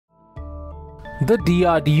The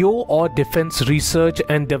DRDO, or Defense Research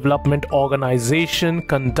and Development Organization,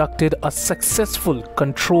 conducted a successful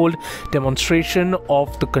controlled demonstration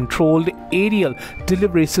of the controlled aerial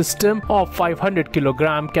delivery system of 500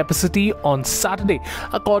 kg capacity on Saturday,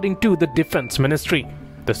 according to the Defense Ministry.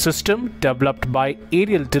 The system, developed by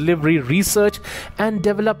Aerial Delivery Research and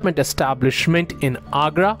Development Establishment in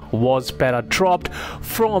Agra, was para-dropped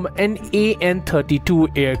from an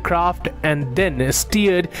AN-32 aircraft and then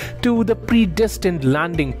steered to the predestined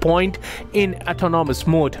landing point in autonomous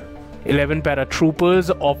mode. 11 paratroopers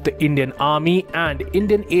of the Indian Army and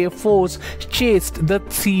Indian Air Force chased the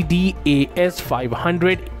CADS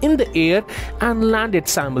 500 in the air and landed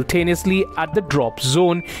simultaneously at the drop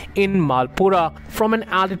zone in Malpura from an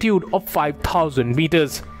altitude of 5,000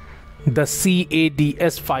 meters. The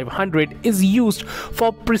CADS 500 is used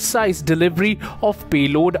for precise delivery of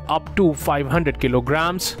payload up to 500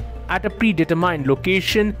 kilograms at a predetermined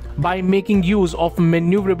location by making use of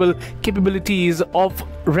maneuverable capabilities of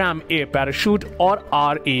ram air parachute, or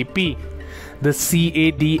RAP. The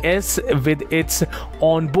CADS, with its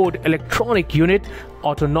onboard electronic unit,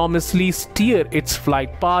 autonomously steer its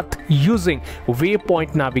flight path using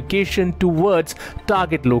waypoint navigation towards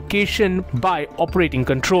target location by operating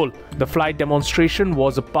control. The flight demonstration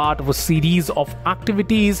was a part of a series of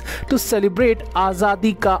activities to celebrate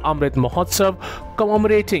Azadi Ka Amrit Mahotsav,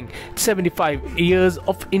 commemorating 75 years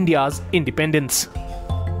of India's independence.